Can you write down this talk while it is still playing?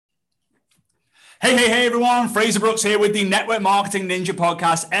Hey, everyone. Fraser Brooks here with the Network Marketing Ninja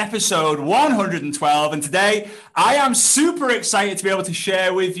Podcast, episode 112. And today I am super excited to be able to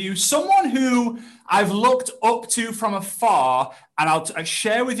share with you someone who I've looked up to from afar. And I'll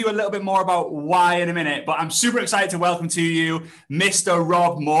share with you a little bit more about why in a minute. But I'm super excited to welcome to you Mr.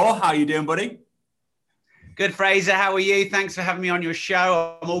 Rob Moore. How are you doing, buddy? Good, Fraser. How are you? Thanks for having me on your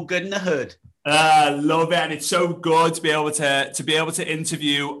show. I'm all good in the hood. Love it, and it's so good to be able to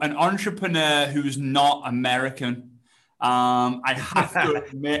interview an entrepreneur who's not American. I have to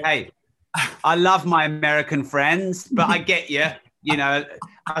admit, hey, I love my American friends, but I get you. You know,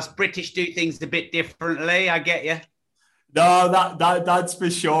 us British do things a bit differently. I get you. No, that's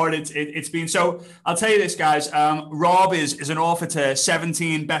for sure. It's been so. I'll tell you this, guys. Rob is an author to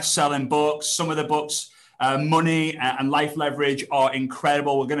 17 best-selling books. Some of the books. Money and life leverage are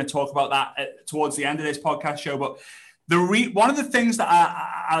incredible. We're going to talk about that towards the end of this podcast show. But one of the things that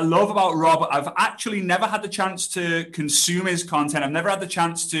I love about Rob, I've actually never had the chance to consume his content. I've never had the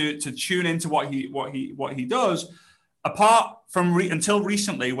chance to tune into what he does, apart from until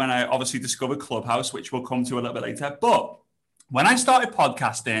recently when I obviously discovered Clubhouse, which we'll come to a little bit later. But when I started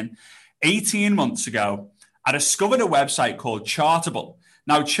podcasting 18 months ago, I discovered a website called Chartable.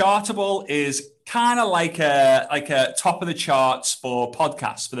 Now, Chartable is kind of like a top of the charts for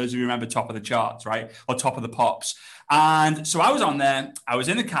podcasts, for those of you who remember Top of the Charts, right? Or Top of the Pops. And so I was on there. I was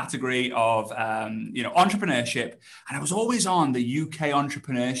in the category of, entrepreneurship. And I was always on the UK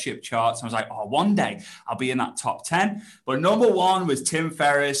entrepreneurship charts. I was like, oh, one day I'll be in that top 10. But number one was Tim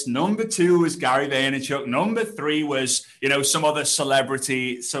Ferriss. Number two was Gary Vaynerchuk. Number three was, some other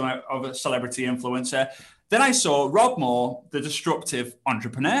celebrity influencer. Then I saw Rob Moore, the disruptive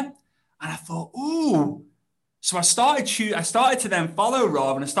entrepreneur, and I thought, ooh. So I started to then follow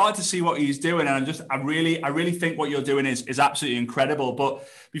Rob, and I started to see what he's doing, and I really think what you're doing is absolutely incredible. But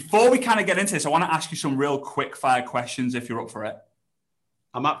before we kind of get into this, I want to ask you some real quick fire questions if you're up for it.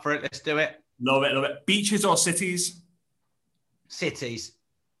 I'm up for it. Let's do it. Love it. Beaches or cities? Cities.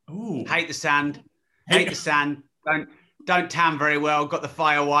 Ooh. Hate the sand. Hate the sand. Don't tan very well. Got the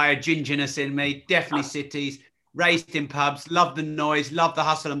firewire gingerness in me. Definitely cities. Raised in pubs. Love the noise. Love the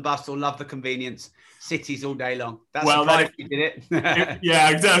hustle and bustle. Love the convenience. Cities all day long. That's why you did it.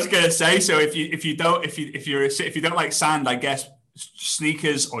 Yeah, I was going to say. So if you don't like sand, I guess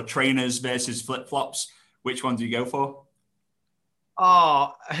sneakers or trainers versus flip flops. Which one do you go for?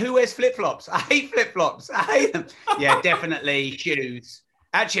 Oh, who wears flip flops? I hate flip flops. I hate them. Yeah, definitely shoes.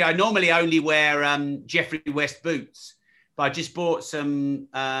 Actually, I normally only wear Jeffrey West boots. But I just bought some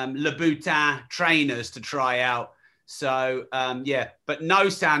Louboutin trainers to try out. So, but no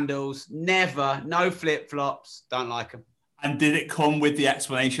sandals, never, no flip-flops. Don't like them. And did it come with the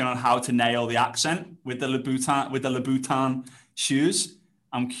explanation on how to nail the accent with the Louboutin shoes?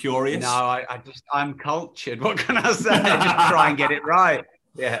 I'm curious. No, I'm cultured. What can I say? Just try and get it right.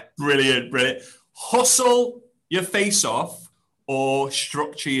 Yeah. Brilliant. Hustle your face off or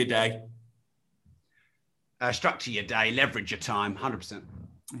structure your day? Structure your day, leverage your time, 100%.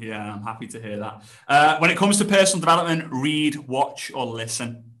 Yeah, I'm happy to hear that. When it comes to personal development, read, watch, or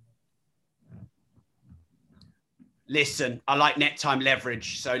listen? Listen. I like net time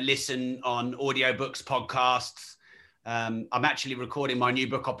leverage. So listen on audiobooks, podcasts. I'm actually recording my new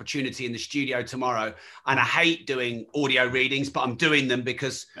book, Opportunity, in the studio tomorrow. And I hate doing audio readings, but I'm doing them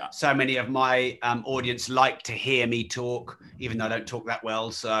because so many of my audience like to hear me talk, even though I don't talk that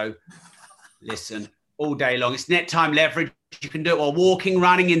well. So listen. All day long. It's net time leverage. You can do it while walking,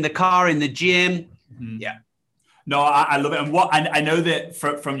 running, in the car, in the gym. Mm-hmm. Yeah. No, I love it. And I know that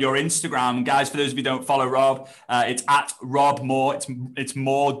from your Instagram, guys, for those of you who don't follow Rob, it's at Rob Moore. It's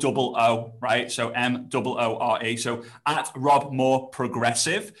Moore double O, right? So MOORE. So at Rob Moore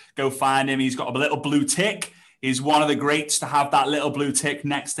Progressive. Go find him. He's got a little blue tick. He's one of the greats to have that little blue tick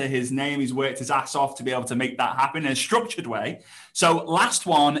next to his name. He's worked his ass off to be able to make that happen in a structured way. So last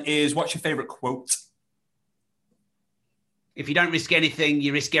one is, what's your favorite quote? If you don't risk anything,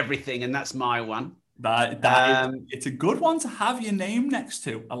 you risk everything. And that's my one. It's a good one to have your name next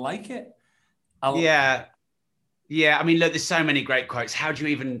to. I like it. Yeah. I mean, look, there's so many great quotes. How do you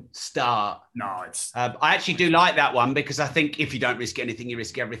even start? No, it's... I actually do like that one because I think if you don't risk anything, you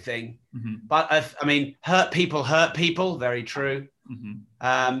risk everything. Mm-hmm. But hurt people. Very true.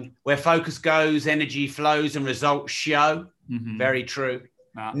 Mm-hmm. Where focus goes, energy flows and results show. Mm-hmm. Very true.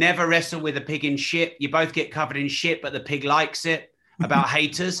 Never wrestle with a pig in shit. You both get covered in shit, but the pig likes it. About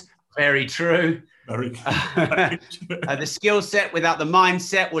haters. Very true. Very true. The skill set without the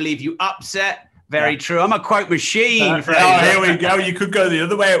mindset will leave you upset. Very true. I'm a quote machine. Here we go. You could go the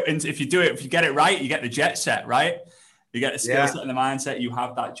other way. If you get it right, you get the jet set, right? You get the skill set and the mindset, you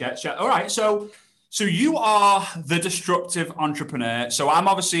have that jet set. All right. So So you are the disruptive entrepreneur. So I'm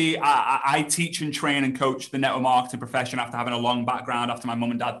obviously, I teach and train and coach the network marketing profession after having a long background, after my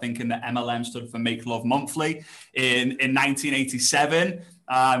mum and dad thinking that MLM stood for Make Love Monthly in 1987.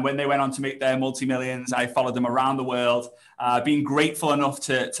 When they went on to make their multi-millions, I followed them around the world, being grateful enough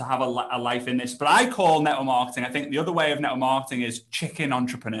to have a life in this. But I call network marketing, I think the other way of network marketing is chicken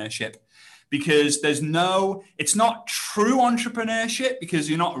entrepreneurship. Because it's not true entrepreneurship, because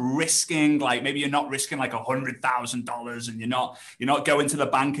you're not risking, like maybe you're not risking like $100,000 and you're not going to the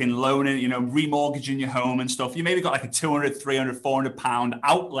bank and loaning, remortgaging your home and stuff. You maybe got like a 200, 300, 400 pound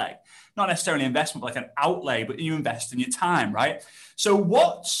outlay, not necessarily investment, but like an outlay, but you invest in your time, right? So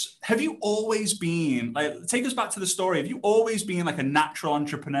have you always been, like, take us back to the story. Have you always been like a natural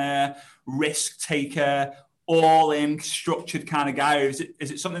entrepreneur, risk taker, all in structured kind of guy? Or is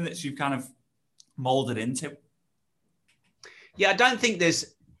it something that you've kind of molded into? Yeah, I don't think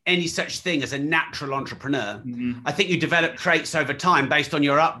there's any such thing as a natural entrepreneur. Mm-hmm. I think you develop traits over time based on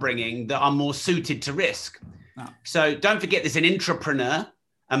your upbringing that are more suited to risk. Oh. So don't forget there's an intrapreneur.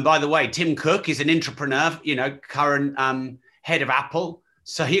 And by the way, Tim Cook is an intrapreneur, current head of Apple.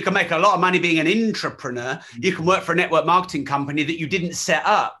 So you can make a lot of money being an intrapreneur. Mm-hmm. You can work for a network marketing company that you didn't set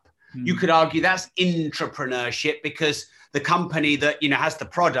up. Mm-hmm. You could argue that's intrapreneurship because the company that has the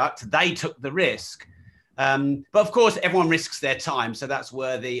product, they took the risk. But of course, everyone risks their time, so that's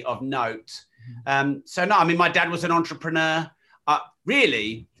worthy of note. So no, I mean, my dad was an entrepreneur.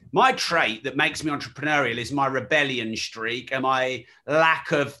 Really, my trait that makes me entrepreneurial is my rebellion streak and my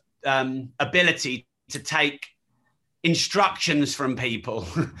lack of ability to take instructions from people.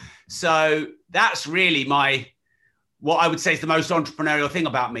 So that's really what I would say is the most entrepreneurial thing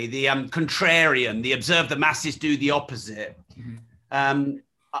about me, the contrarian, the observe the masses, do the opposite. Mm-hmm.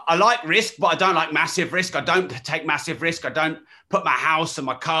 I like risk, but I don't like massive risk. I don't take massive risk. I don't put my house and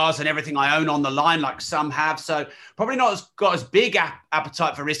my cars and everything I own on the line like some have. So probably not got as big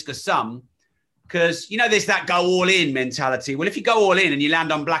appetite for risk as some, because, there's that go all in mentality. Well, if you go all in and you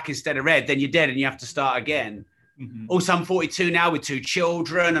land on black instead of red, then you're dead and you have to start again. Mm-hmm. Also, I'm 42 now with 2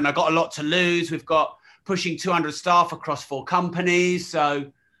 children and I got a lot to lose. We've got pushing 200 staff across 4 companies.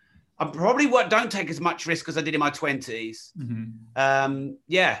 So I probably don't take as much risk as I did in my 20s. Mm-hmm.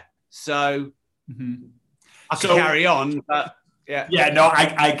 So mm-hmm. I can carry on, but yeah. Yeah, no,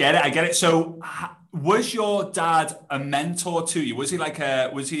 I get it. So was your dad a mentor to you? Was he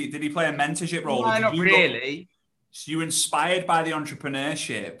did he play a mentorship role? No, not really. So you were inspired by the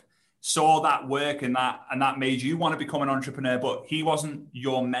entrepreneurship, saw that work and that made you want to become an entrepreneur, but he wasn't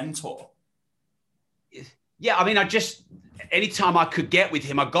your mentor. Yeah, I mean, anytime I could get with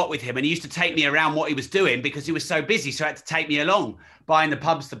him, I got with him, and he used to take me around what he was doing because he was so busy. So I had to take me along, buying the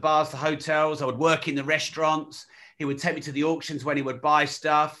pubs, the bars, the hotels. I would work in the restaurants. He would take me to the auctions when he would buy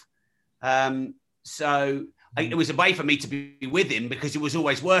stuff. It was a way for me to be with him because he was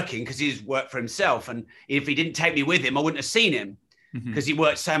always working, because he worked for himself. And if he didn't take me with him, I wouldn't have seen him because he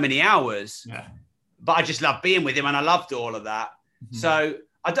worked so many hours. Yeah. But I just loved being with him and I loved all of that. Mm-hmm. So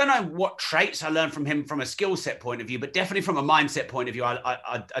I don't know what traits I learned from him from a skill set point of view, but definitely from a mindset point of view,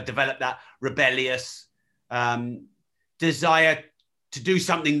 I developed that rebellious desire to do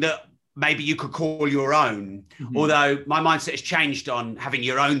something that maybe you could call your own. Mm-hmm. Although my mindset has changed on having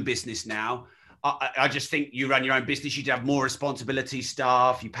your own business now. I just think you run your own business, you'd have more responsibility,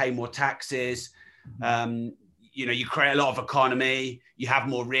 staff, you pay more taxes, mm-hmm. You create a lot of economy, you have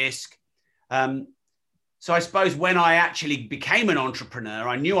more risk. So I suppose when I actually became an entrepreneur,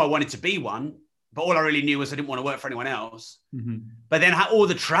 I knew I wanted to be one, but all I really knew was I didn't want to work for anyone else. Mm-hmm. But then all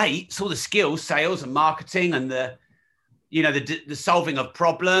the traits, all the skills, sales and marketing and the solving of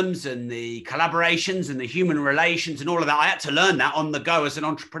problems and the collaborations and the human relations and all of that, I had to learn that on the go as an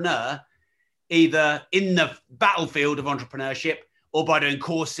entrepreneur, either in the battlefield of entrepreneurship or by doing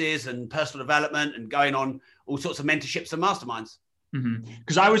courses and personal development and going on all sorts of mentorships and masterminds.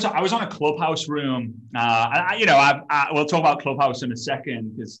 Because I was on a Clubhouse room. We'll talk about Clubhouse in a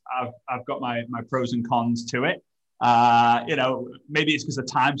second because I've got my pros and cons to it. Maybe it's because the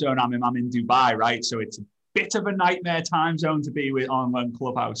time zone I'm in Dubai, right? So it's a bit of a nightmare time zone to be on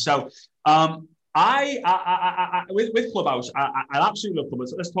Clubhouse. So with Clubhouse, I absolutely love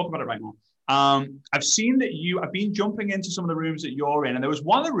Clubhouse. Let's talk about it right now. I've seen that I've been jumping into some of the rooms that you're in, and there was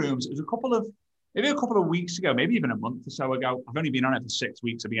one of the rooms. It was maybe a couple of weeks ago, maybe even a month or so ago. I've only been on it for 6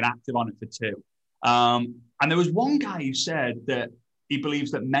 weeks. I've been active on it for 2. And there was one guy who said that he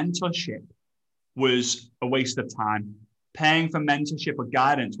believes that mentorship was a waste of time. Paying for mentorship or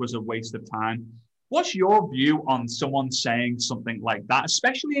guidance was a waste of time. What's your view on someone saying something like that,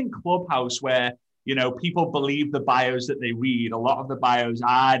 especially in Clubhouse where you know, people believe the bios that they read. A lot of the bios,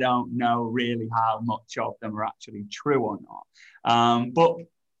 I don't know really how much of them are actually true or not. But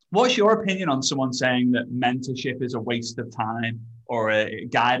what's your opinion on someone saying that mentorship is a waste of time or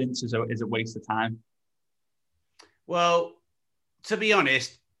guidance is a waste of time? Well, to be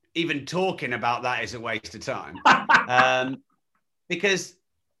honest, even talking about that is a waste of time. Because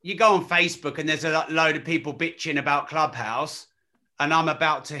you go on Facebook and there's a load of people bitching about Clubhouse, and I'm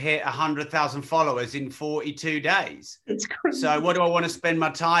about to hit 100,000 followers in 42 days. It's crazy. So what do I want to spend my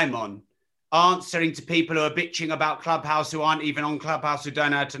time on? Answering to people who are bitching about Clubhouse, who aren't even on Clubhouse, who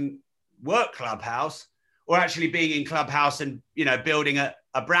don't know how to work Clubhouse, or actually being in Clubhouse and, you know, building a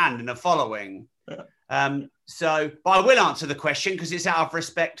brand and a following. Yeah. But I will answer the question because it's out of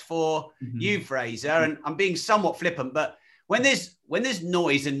respect for you, Fraser, and I'm being somewhat flippant, but when there's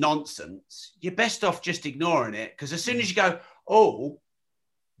noise and nonsense, you're best off just ignoring it, because as soon as you go, oh,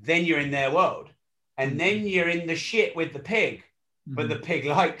 then you're in their world, and then you're in the shit with the pig, but the pig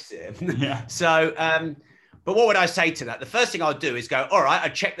likes it. Yeah. So, but what would I say to that? The first thing I'll do is go, all right, I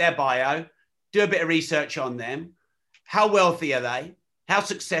check their bio, do a bit of research on them. How wealthy are they? How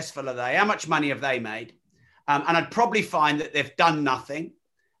successful are they? How much money have they made? And I'd probably find that they've done nothing.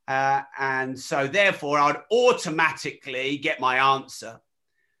 And so therefore I'd automatically get my answer.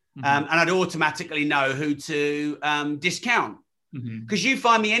 And I'd automatically know who to discount. Because you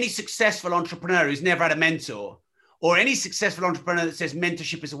find me any successful entrepreneur who's never had a mentor, or any successful entrepreneur that says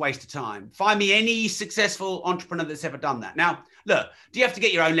mentorship is a waste of time. Find me any successful entrepreneur that's ever done that. Now, look, do you have to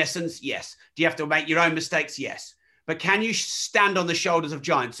get your own lessons? Yes. Do you have to make your own mistakes? Yes. But can you stand on the shoulders of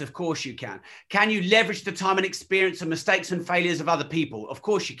giants? Of course you can. Can you leverage the time and experience and mistakes and failures of other people? Of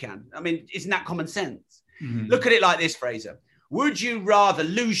course you can. I mean, isn't that common sense? Look at it like this, Fraser. Would you rather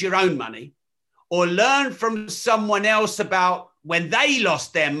lose your own money or learn from someone else about when they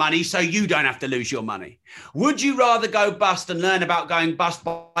lost their money so you don't have to lose your money? Would you rather go bust and learn about going bust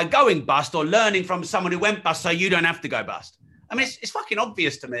by going bust, or learning from someone who went bust so you don't have to go bust? I mean, it's fucking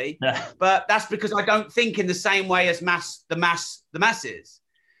obvious to me, but that's because I don't think in the same way as the masses.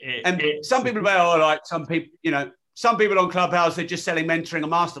 Some people say, oh, like some people, you know, some people on Clubhouse are just selling mentoring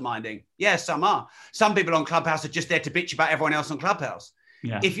and masterminding. Yeah, some are. Some people on Clubhouse are just there to bitch about everyone else on Clubhouse.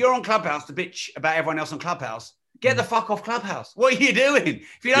 Yeah. If you're on Clubhouse to bitch about everyone else on Clubhouse, get the fuck off Clubhouse. What are you doing?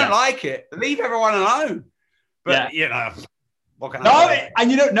 If you don't like it, leave everyone alone. But, you know, what can I say? And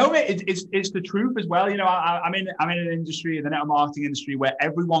you don't know it. It's the truth as well. You know, I'm in an industry, the network marketing industry, where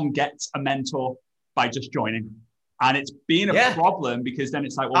everyone gets a mentor by just joining. And it's been a problem, because then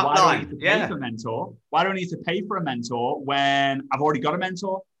it's like, well, why do I need to pay for a mentor? Why do I need to pay for a mentor when I've already got a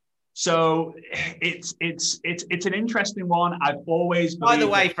mentor? So it's an interesting one. I've always By the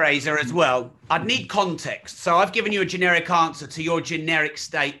way, Fraser, as well, I'd need context. So I've given you a generic answer to your generic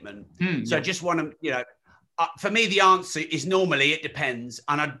statement. So I just want to, you know, for me, the answer is normally it depends,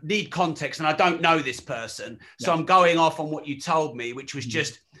 and I need context, and I don't know this person. So I'm going off on what you told me, which was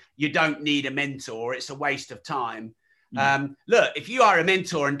just, you don't need a mentor. It's a waste of time. Look, if you hire a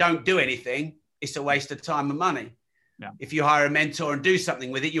mentor and don't do anything, it's a waste of time and money. If you hire a mentor and do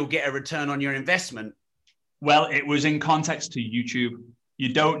something with it, you'll get a return on your investment. Well, it was in context to YouTube.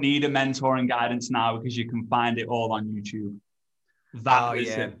 You don't need a mentor and guidance now, because you can find it all on YouTube. That was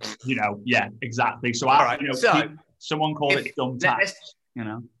it. You know, exactly. So, someone called it dumb tax. You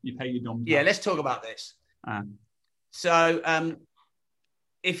know, you pay your dumb tax. Yeah, let's talk about this. So,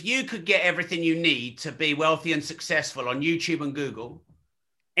 if you could get everything you need to be wealthy and successful on YouTube and Google,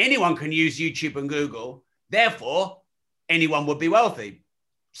 anyone can use YouTube and Google. Therefore, anyone would be wealthy.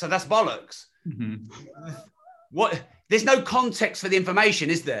 So that's bollocks. What? There's no context for the information,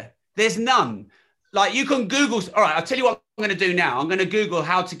 is there? There's none. Like, you can Google. All right, I'll tell you what I'm going to do now. I'm going to Google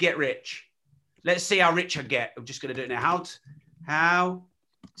how to get rich. Let's see how rich I get. I'm just going to do it now. How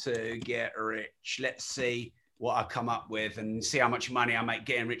to get rich. Let's see what I come up with and see how much money I make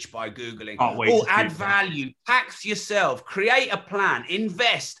getting rich by Googling. Add value, tax yourself, create a plan,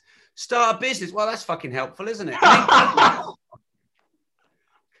 invest, start a business. Well, that's fucking helpful, isn't it? Come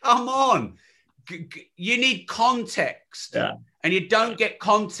on. You need context, and you don't get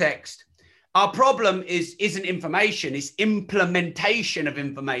context. Our problem isn't information, it's implementation of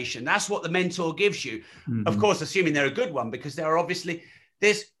information. That's what the mentor gives you. Of course, assuming they're a good one, because there are obviously,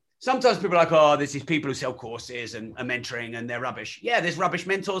 sometimes people are like, oh, there's these people who sell courses and are mentoring and they're rubbish. Yeah, there's rubbish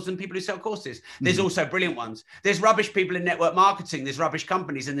mentors and people who sell courses. There's also brilliant ones. There's rubbish people in network marketing. There's rubbish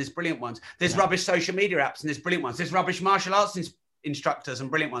companies and there's brilliant ones. There's rubbish social media apps and there's brilliant ones. There's rubbish martial arts instructors and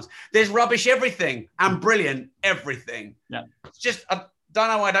brilliant ones. There's rubbish everything and brilliant everything. It's just, I don't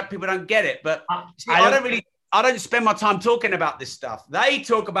know why people don't get it, but I don't really I don't spend my time talking about this stuff. They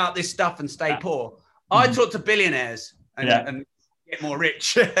talk about this stuff and stay poor. I talk to billionaires and get more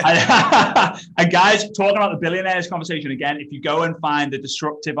rich. And guys, talking about the billionaires conversation again, if you go and find The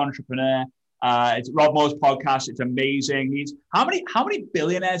Disruptive Entrepreneur, it's Rob Moore's podcast. It's amazing. How many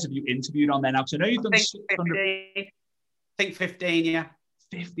billionaires have you interviewed on there now? Because I know you've done 600. I think 15, yeah.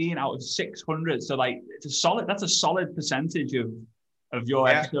 15 out of 600. So like that's a solid percentage of your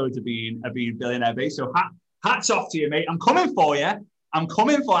episodes of being billionaire based. So hats off to you, mate. I'm coming for you.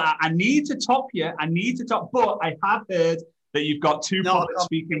 I need to top you. But I have heard that you've got 2 public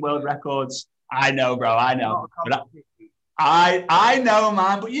speaking world records. I know, bro. I know. But I know,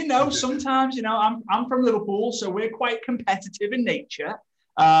 man. But sometimes, I'm from Liverpool, so we're quite competitive in nature.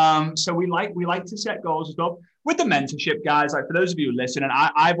 So we like to set goals and stuff. With the mentorship, guys, like for those of you listening,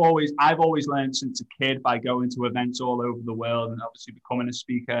 I've always learned since a kid by going to events all over the world and obviously becoming a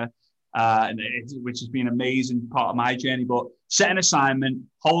speaker, which has been an amazing part of my journey. But set an assignment,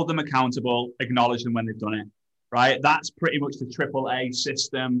 hold them accountable, acknowledge them when they've done it. Right, that's pretty much the AAA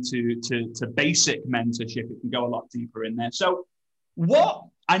system to basic mentorship. It can go a lot deeper in there. So,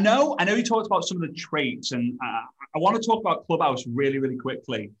 I know you talked about some of the traits, and I want to talk about Clubhouse really, really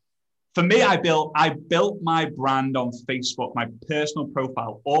quickly. For me, I built my brand on Facebook, my personal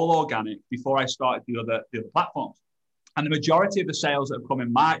profile, all organic before I started the other platforms. And the majority of the sales that have come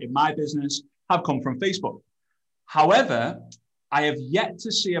in my business have come from Facebook. However, I have yet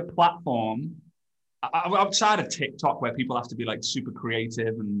to see a platform outside of TikTok where people have to be like super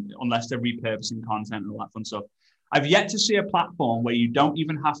creative and unless they're repurposing content and all that fun stuff. I've yet to see a platform where you don't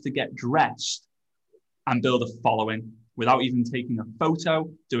even have to get dressed and build a following without even taking a photo,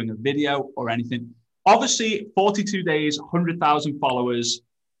 doing a video or anything. Obviously, 42 days, 100,000 followers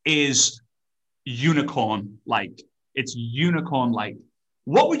is unicorn-like. It's unicorn-like.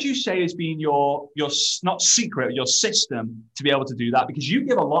 What would you say has been your not secret, your system to be able to do that? Because you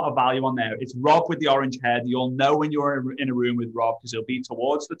give a lot of value on there. It's Rob with the orange head. You'll know when you're in a room with Rob because he'll be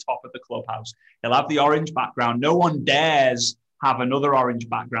towards the top of the clubhouse. He'll have the orange background. No one dares have another orange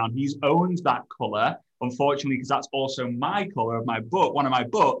background. He owns that color, unfortunately, because that's also my color of my book, one of my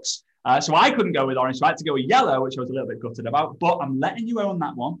books. So I couldn't go with orange, so I had to go with yellow, which I was a little bit gutted about. But I'm letting you own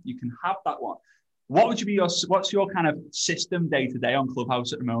that one. You can have that one. What's your kind of system day to day on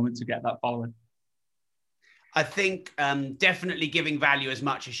Clubhouse at the moment to get that following? I think definitely giving value as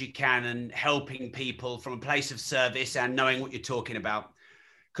much as you can and helping people from a place of service and knowing what you're talking about.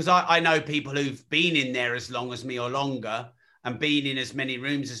 Because I know people who've been in there as long as me or longer and been in as many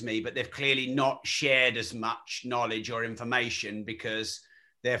rooms as me, but they've clearly not shared as much knowledge or information because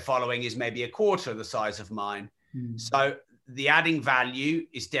their following is maybe a quarter of the size of mine. So the adding value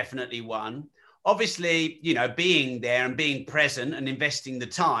is definitely one. Obviously, being there and being present and investing the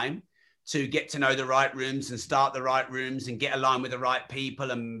time to get to know the right rooms and start the right rooms and get aligned with the right people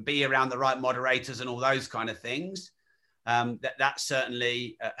and be around the right moderators and all those kind of things. That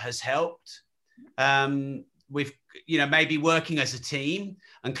certainly has helped. We've, maybe working as a team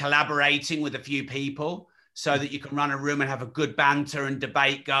and collaborating with a few people so that you can run a room and have a good banter and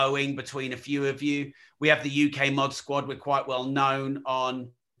debate going between a few of you. We have the UK Mod Squad. We're quite well known on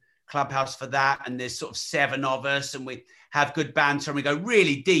Clubhouse for that, and there's sort of 7 of us, and we have good banter and we go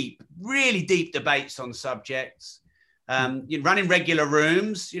really deep debates on subjects. Running regular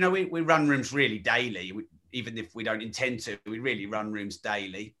rooms, we run rooms really daily, even if we don't intend to. We really run rooms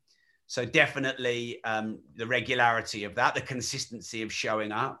daily. So definitely the regularity of that, the consistency of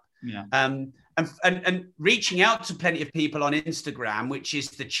showing up, and reaching out to plenty of people on Instagram, which is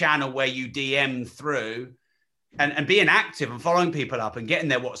the channel where you DM through. And being active and following people up and getting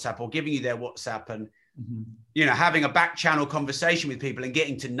their WhatsApp or giving you their WhatsApp and, having a back channel conversation with people and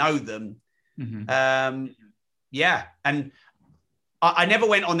getting to know them. And I never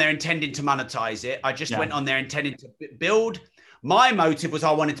went on there intending to monetize it. I just went on there intending to build. My motive was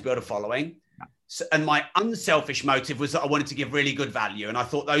I wanted to build a following. And my unselfish motive was that I wanted to give really good value. And I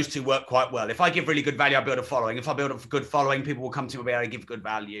thought those two work quite well. If I give really good value, I build a following. If I build a good following, people will come to me and be able to give good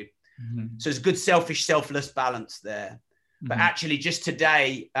value. So there's a good selfish, selfless balance there. But actually just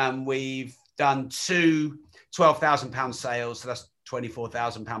today, we've done 2 £12,000 sales. So that's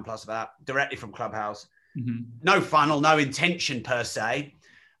 £24,000 plus of that directly from Clubhouse. No funnel, no intention per se.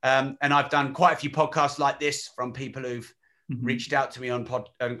 And I've done quite a few podcasts like this from people who've reached out to me on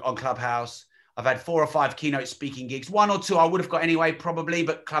Clubhouse. I've had 4 or 5 keynote speaking gigs. 1 or 2 I would have got anyway, probably,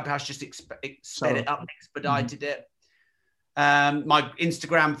 but Clubhouse just sped it up, expedited it. My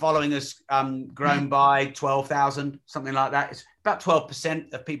Instagram following has grown by 12,000, something like that. It's about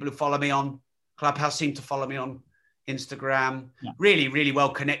 12% of people who follow me on Clubhouse seem to follow me on Instagram. Yeah. Really, really well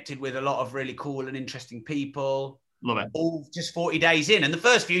connected with a lot of really cool and interesting people. Love it. All just 40 days in. And the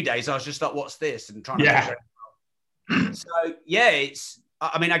first few days, I was just like, what's this? And trying to figure it out. So, yeah,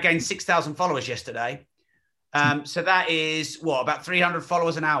 I gained 6,000 followers yesterday. So that is about 300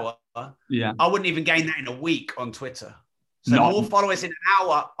 followers an hour. Yeah. I wouldn't even gain that in a week on Twitter. So more followers in an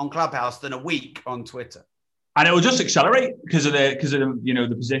hour on Clubhouse than a week on Twitter. And it will just accelerate because of the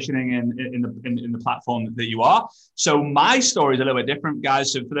the positioning in the platform that you are. So my story is a little bit different,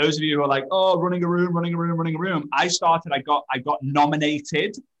 guys. So for those of you who are like, oh, running a room, I got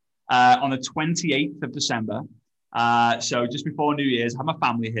nominated on the 28th of December. So just before New Year's, I have my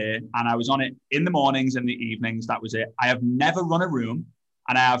family here, and I was on it in the mornings and the evenings. That was it. I have never run a room,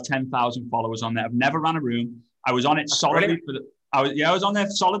 and I have 10,000 followers on there. I've never run a room. I was on it solidly I was on there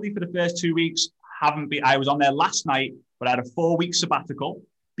solidly for the first 2 weeks. I was on there last night, but I had a 4-week sabbatical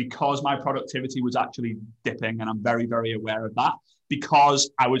because my productivity was actually dipping, and I'm very, very aware of that,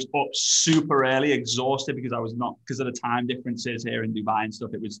 because I was up super early, exhausted because of the time differences here in Dubai and stuff.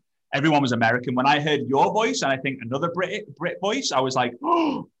 Everyone was American. When I heard your voice, and I think another Brit voice, I was like,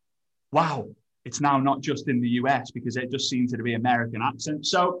 oh, wow, it's now not just in the US, because it just seemed to be American accent.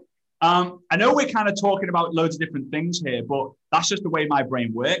 So I know we're kind of talking about loads of different things here, but that's just the way my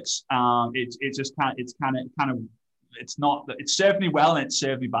brain works. It's served me well and it's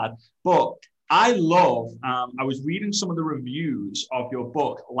served me bad. But I was reading some of the reviews of your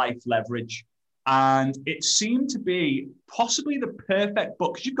book, Life Leverage, and it seemed to be possibly the perfect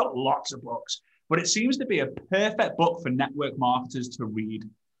book, because you've got lots of books, but it seems to be a perfect book for network marketers to read.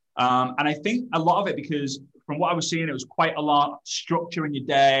 And I think a lot of it, because from what I was seeing, it was quite a lot structure in your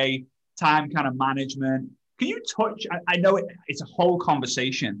day, time kind of management. Can you touch, I know it's a whole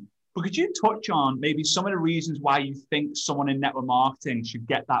conversation, but could you touch on maybe some of the reasons why you think someone in network marketing should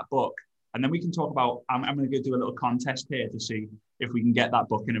get that book? And then we can talk about, I'm going to go do a little contest here to see if we can get that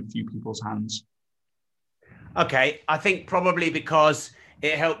book in a few people's hands. Okay. I think probably because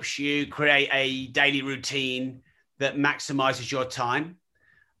it helps you create a daily routine that maximizes your time.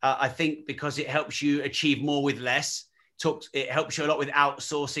 I think because it helps you achieve more with less. It helps you a lot with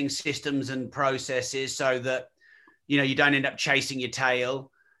outsourcing systems and processes, so that, you don't end up chasing your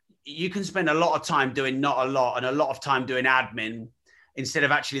tail. You can spend a lot of time doing not a lot, and a lot of time doing admin, instead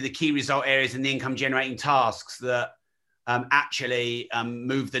of actually the key result areas and the income generating tasks that actually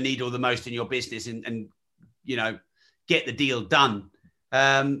move the needle the most in your business and get the deal done.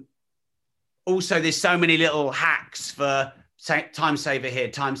 Also, there's so many little hacks for time saver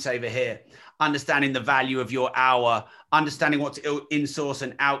here, understanding the value of your hour, understanding what to in-source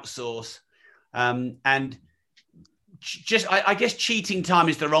and outsource. And just, I guess cheating time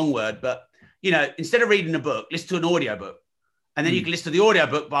is the wrong word, but, instead of reading a book, listen to an audiobook. And then you can listen to the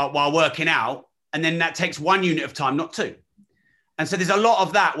audiobook while working out. And then that takes 1 unit of time, not 2. And so there's a lot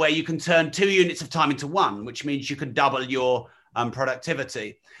of that where you can turn 2 units of time into 1, which means you can double your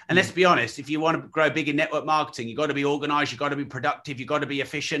productivity. And let's be honest, if you want to grow big in network marketing, you've got to be organized, you've got to be productive, you've got to be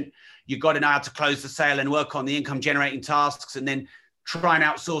efficient, you've got to know how to close the sale and work on the income generating tasks, and then try and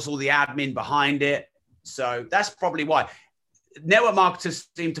outsource all the admin behind it. So that's probably why. Network marketers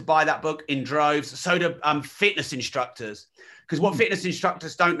seem to buy that book in droves. So do fitness instructors. Because what fitness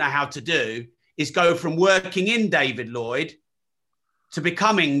instructors don't know how to do is go from working in David Lloyd to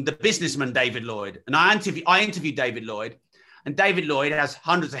becoming the businessman David Lloyd. And I interviewed David Lloyd, and David Lloyd has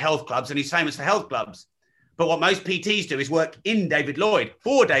hundreds of health clubs and he's famous for health clubs. But what most PTs do is work in David Lloyd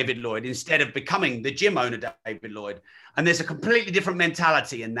for David Lloyd instead of becoming the gym owner David Lloyd. And there's a completely different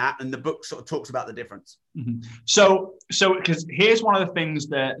mentality in that. And the book sort of talks about the difference. Mm-hmm. So because here's one of the things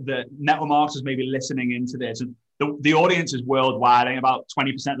that network marketers may be listening into this. And the audience is worldwide. I think about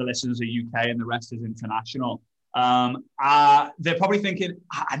 20% of the listeners are UK and the rest is international. They're probably thinking,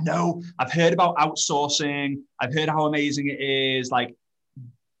 I know, I've heard about outsourcing. I've heard how amazing it is.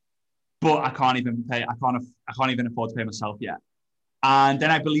 But I can't even afford to pay myself yet. And then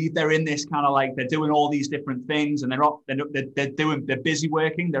I believe they're in this kind of they're doing all these different things, and they're busy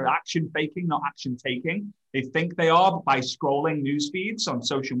working. They're action faking, not action taking. They think they are by scrolling news feeds on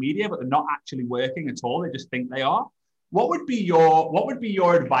social media, but they're not actually working at all. They just think they are. What would be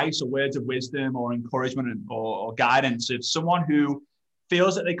your advice or words of wisdom or encouragement or guidance if someone who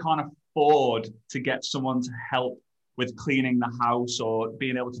feels that they can't afford to get someone to help with cleaning the house or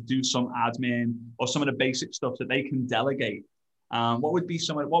being able to do some admin or some of the basic stuff that they can delegate? What would be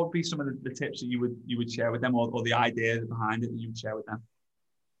some of the tips that you would share with them, or the idea behind it that you would share with them?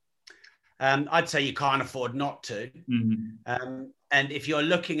 I'd say you can't afford not to. Mm-hmm. And if you're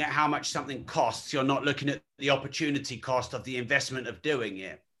looking at how much something costs, you're not looking at the opportunity cost of the investment of doing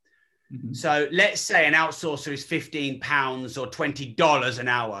it. Mm-hmm. So let's say an outsourcer is £15 or $20 an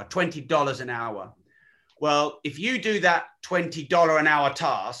hour, $20 an hour. Well, if you do that $20 an hour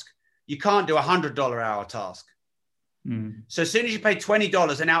task, you can't do a $100 hour task. Mm. So as soon as you pay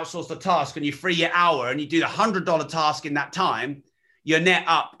 $20 and outsource the task and you free your hour and you do the $100 task in that time, you're net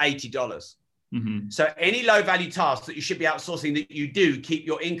up $80. Mm-hmm. So any low value task that you should be outsourcing that you do, keep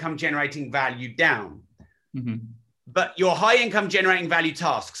your income generating value down. Mm-hmm. But your high income generating value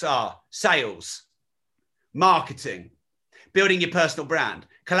tasks are sales, marketing, building your personal brand,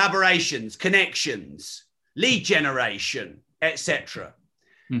 collaborations, connections, lead generation, etc.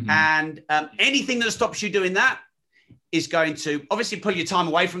 Mm-hmm. And anything that stops you doing that is going to obviously pull your time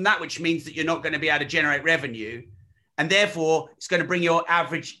away from that, which means that you're not going to be able to generate revenue. And therefore, it's going to bring your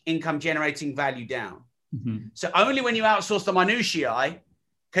average income generating value down. Mm-hmm. So only when you outsource the minutiae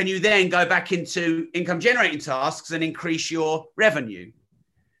can you then go back into income generating tasks and increase your revenue.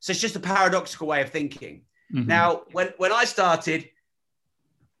 So it's just a paradoxical way of thinking. Mm-hmm. Now, when I started,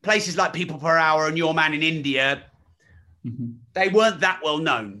 places like People Per Hour and Your Man in India, mm-hmm. they weren't that well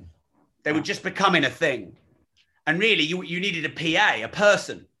known. They were just becoming a thing. And really, you needed a PA, a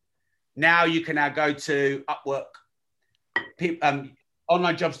person. Now you can now go to Upwork,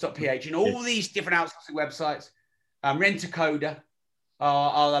 onlinejobs.ph, and all these different outsourcing websites. Rent-A-Coder.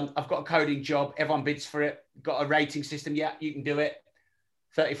 I've got a coding job. Everyone bids for it. Got a rating system. Yeah, you can do it.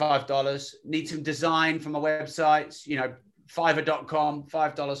 $35. Need some design for my websites. Fiverr.com,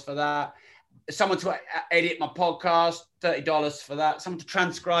 $5 for that. Someone to edit my podcast, $30 for that. Someone to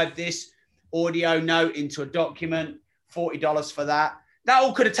transcribe this audio note into a document, $40 for that. That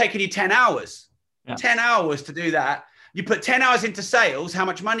all could have taken you 10 hours. Yeah. 10 hours to do that. You put 10 hours into sales, how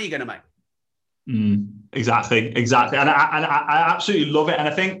much money are you going to make? Exactly. And I absolutely love it. And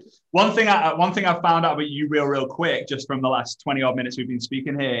I think one thing I've found out about you real quick, just from the last 20 odd minutes we've been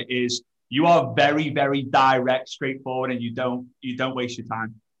speaking here, is you are very, very direct, straightforward, and you don't waste your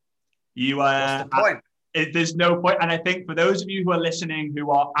time. What's the point? There's no point. And I think for those of you who are listening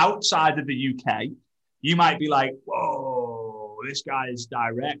who are outside of the UK, you might be like, whoa, this guy is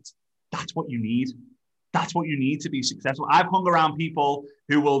direct. That's what you need. That's what you need to be successful. I've hung around people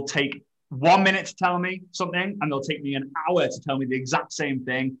who will take 1 minute to tell me something, and they'll take me an hour to tell me the exact same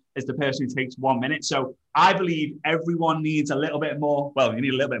thing as the person who takes 1 minute. So I believe everyone needs a little bit more. Well, you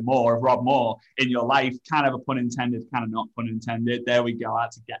need a little bit more of Rob Moore in your life. Kind of a pun intended, kind of not pun intended. There we go. I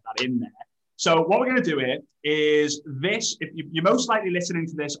had to get that in there. So what we're going to do here is this. If you're most likely listening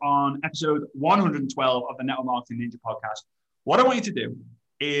to this on episode 112 of the Network Marketing Ninja podcast, what I want you to do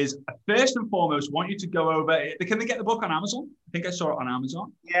is first and foremost, want you to go over. Can they get the book on Amazon? I think I saw it on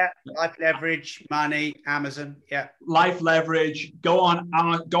Amazon. Yeah, Life Leverage, Money, Amazon. Yeah, Life Leverage. Go on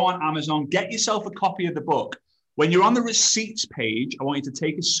Amazon. Get yourself a copy of the book. When you're on the receipts page, I want you to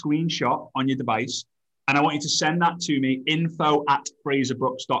take a screenshot on your device, and I want you to send that to me,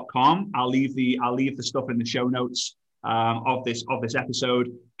 info@fraserbrooks.com. I'll leave the stuff in the show notes of this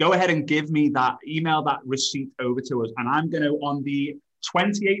episode. Go ahead and email that receipt over to us, and I'm going to, on the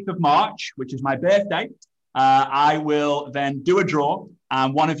 28th of March, which is my birthday, I will then do a draw,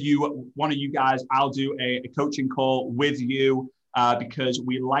 and one of you guys, I'll do a coaching call with you, because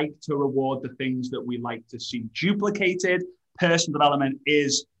we like to reward the things that we like to see duplicated. Personal development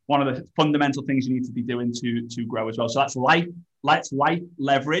is one of the fundamental things you need to be doing to grow as well. So that's Life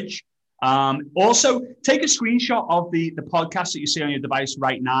Leverage. Also, take a screenshot of the podcast that you see on your device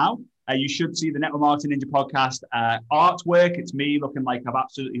right now. You should see the Network Marketing Ninja podcast artwork. It's me looking like I've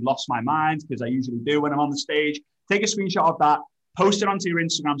absolutely lost my mind, because I usually do when I'm on the stage. Take a screenshot of that, post it onto your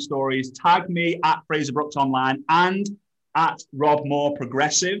Instagram stories, tag me at Fraser Brooks Online and at Rob Moore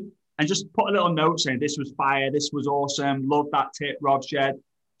Progressive, and just put a little note saying this was fire, this was awesome, love that tip Rob shared.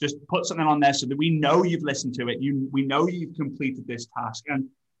 Just put something on there so that we know you've listened to it. We know you've completed this task. And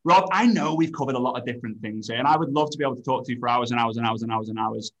Rob, I know we've covered a lot of different things here, and I would love to be able to talk to you for hours and hours and hours and hours and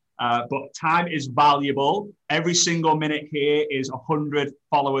hours. But time is valuable. Every single minute here is 100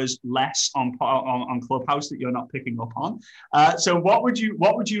 followers less on Clubhouse that you're not picking up on. So what would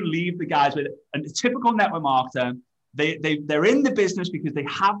you leave the guys with? And a typical network marketer, they're in the business because they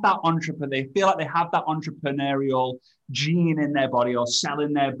have that they feel like they have that entrepreneurial gene in their body, or cell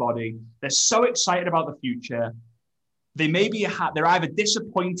in their body. They're so excited about the future. They're either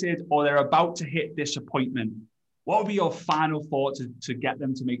disappointed or they're about to hit disappointment. What would be your final thought to get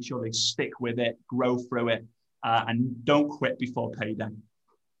them to make sure they stick with it, grow through it, and don't quit before payday?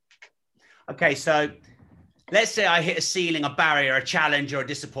 Okay, so let's say I hit a ceiling, a barrier, a challenge, or a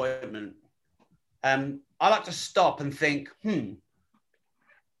disappointment. I like to stop and think,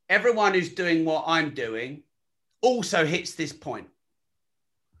 everyone who's doing what I'm doing also hits this point.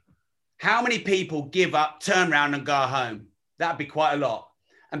 how many people give up, turn around and go home? That'd be quite a lot.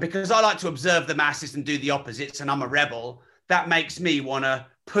 And because I like to observe the masses and do the opposites, and I'm a rebel, that makes me want to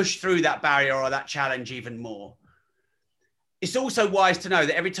push through that barrier or that challenge even more. It's also wise to know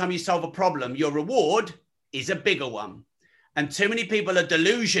that every time you solve a problem, your reward is a bigger one. And too many people are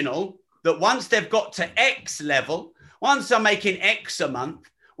delusional that once they've got to X level, once I'm making X a month,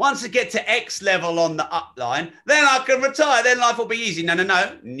 once I get to X level on the upline, then I can retire, then life will be easy. No.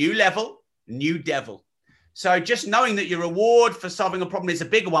 New level, new devil. So just knowing that your reward for solving a problem is a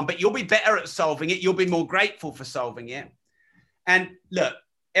bigger one, but you'll be better at solving it. You'll be more grateful for solving it. And look,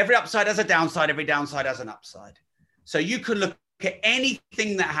 every upside has a downside. Every downside has an upside. So you can look at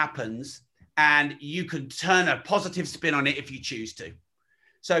anything that happens and you can turn a positive spin on it if you choose to.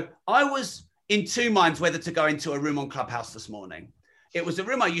 So I was in two minds whether to go into a room on Clubhouse this morning. It was a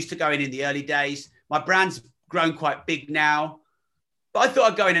room I used to go in the early days. My brand's grown quite big now, but I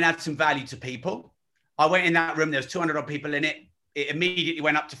thought I'd go in and add some value to people. I went in that room, there was 200 odd people in it. It immediately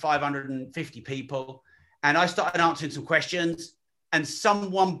went up to 550 people. And I started answering some questions and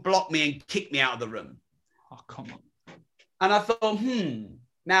someone blocked me and kicked me out of the room. Oh, come on. And I thought,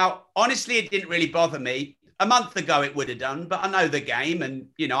 Now, honestly, it didn't really bother me. A month ago, it would have done, but I know the game. And,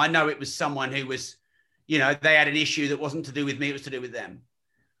 I know it was someone who was, they had an issue that wasn't to do with me. It was to do with them.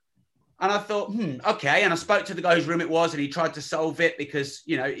 And I thought, okay. And I spoke to the guy whose room it was and he tried to solve it because,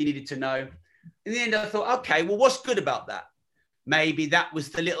 he needed to know. In the end, I thought, okay, well, what's good about that? Maybe that was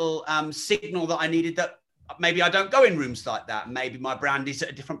the little signal that I needed, that maybe I don't go in rooms like that. Maybe my brand is at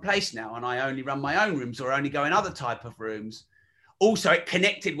a different place now and I only run my own rooms or only go in other type of rooms. Also, it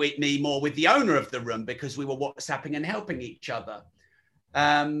connected with me more with the owner of the room because we were WhatsApping and helping each other.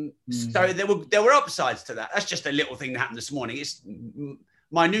 So there were upsides to that. That's just a little thing that happened this morning. It's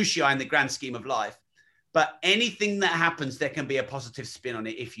minutiae in the grand scheme of life. But anything that happens, there can be a positive spin on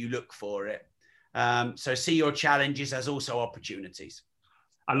it if you look for it. So see your challenges as also opportunities.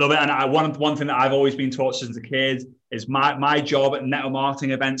 I love it. And one thing that I've always been taught since a kid is my job at network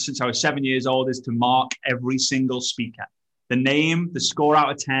marketing events since I was 7 years old is to mark every single speaker. The name, the score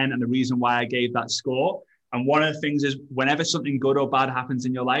out of 10, and the reason why I gave that score. And one of the things is whenever something good or bad happens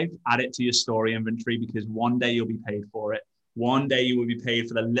in your life, add it to your story inventory because one day you'll be paid for it. One day you will be paid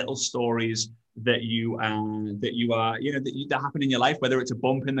for the little stories that happen in your life, whether it's a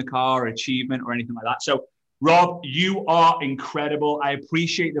bump in the car, or achievement, or anything like that. So, Rob, you are incredible. I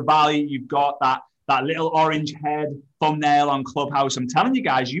appreciate the value you've got. That little orange head thumbnail on Clubhouse. I'm telling you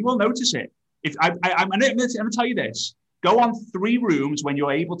guys, you will notice it. If I'm going to tell you this. Go on 3 rooms when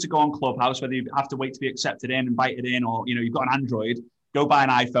you're able to go on Clubhouse, whether you have to wait to be accepted in, invited in, or you've got an Android. Go buy an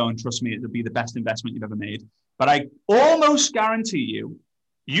iPhone. Trust me, it'll be the best investment you've ever made. But I almost guarantee you,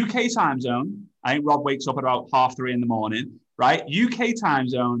 UK time zone, I think Rob wakes up at about 3:30 in the morning, right? UK time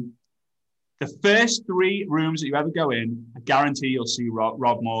zone, the first 3 rooms that you ever go in, I guarantee you'll see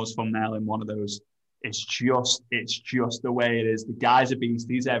Rob Moore's thumbnail in one of those. It's just the way it is. The guy's a beast.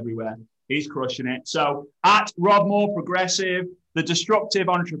 He's everywhere. He's crushing it. So at Rob Moore Progressive, the disruptive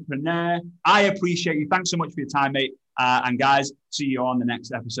entrepreneur, I appreciate you. Thanks so much for your time, mate. And guys, see you on the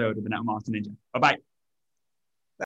next episode of the Network Marketing Ninja. Bye-bye.